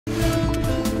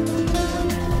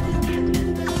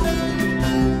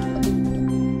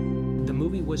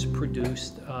was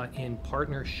produced in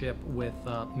partnership with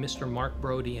Mr. Mark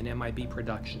Brody and MIB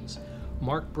Productions.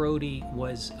 Mark Brody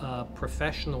was a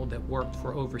professional that worked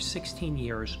for over 16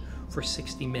 years for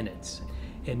 60 Minutes.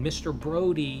 And Mr.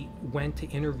 Brody went to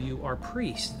interview our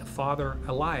priest, Father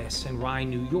Elias, in Rye,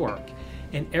 New York.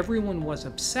 And everyone was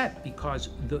upset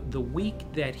because the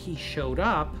week that he showed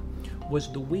up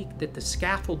was the week that the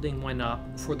scaffolding went up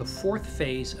for the 4th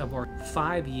phase of our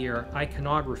 5-year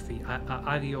iconography,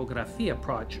 Agiografia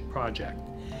project.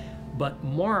 But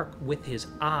Mark, with his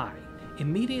eye,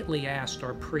 immediately asked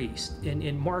our priest,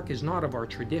 and Mark is not of our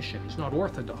tradition, he's not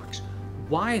Orthodox,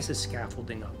 why is the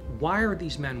scaffolding up? Why are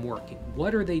these men working?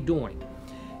 What are they doing?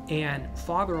 And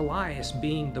Father Elias,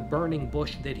 being the burning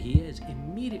bush that he is,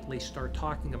 immediately started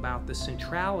talking about the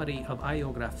centrality of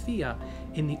Agiografia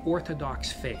in the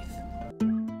Orthodox faith.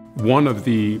 One of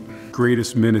the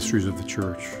greatest ministries of the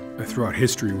church throughout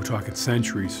history, we're talking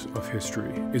centuries of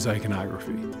history, is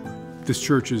iconography. This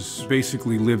church has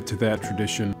basically lived to that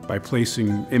tradition by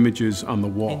placing images on the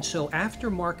wall. And so after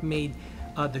Mark made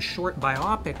the short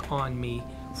biopic on me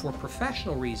for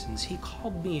professional reasons, he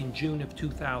called me in June of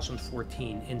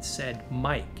 2014 and said,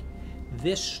 Mike,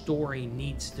 this story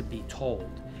needs to be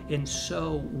told. And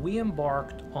so we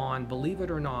embarked on, believe it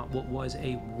or not, what was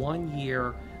a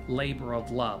 1-year labor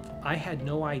of love. I had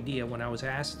no idea when I was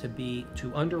asked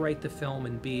to underwrite the film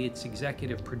and be its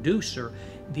executive producer,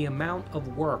 the amount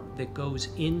of work that goes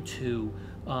into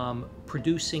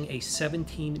producing a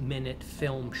 17-minute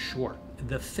film short.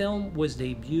 The film was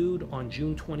debuted on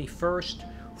June 21st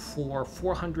for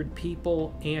 400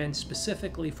 people, and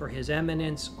specifically for His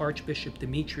Eminence Archbishop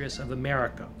Demetrius of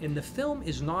America. And the film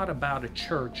is not about a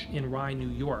church in Rye, New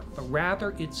York, but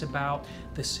rather it's about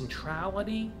the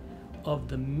centrality of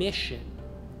the mission,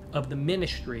 of the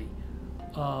ministry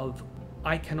of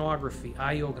iconography,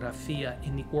 Agiografia,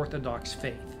 in the Orthodox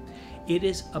faith. It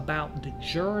is about the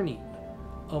journey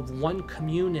of one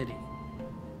community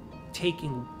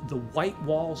taking the white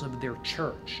walls of their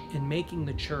church and making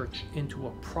the church into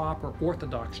a proper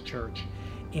Orthodox church,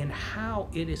 and how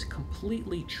it is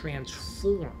completely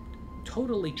transformed,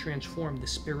 totally transformed the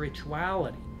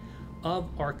spirituality of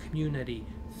our community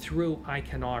through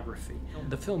iconography.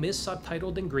 The film is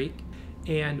subtitled in Greek,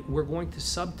 and we're going to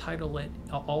subtitle it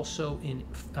also in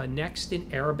next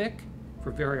in Arabic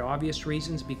for very obvious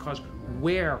reasons, because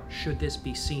where should this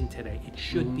be seen today? It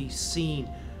should be seen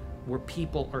where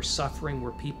people are suffering,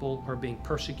 where people are being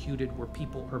persecuted, where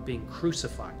people are being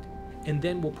crucified. And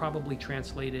then we'll probably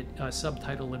translate it,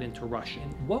 subtitle it into Russian.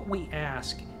 What we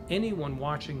ask anyone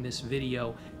watching this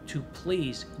video to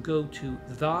please go to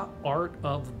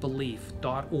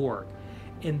theartofbelief.org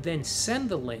and then send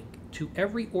the link to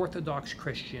every Orthodox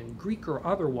Christian, Greek or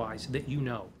otherwise, that you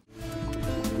know.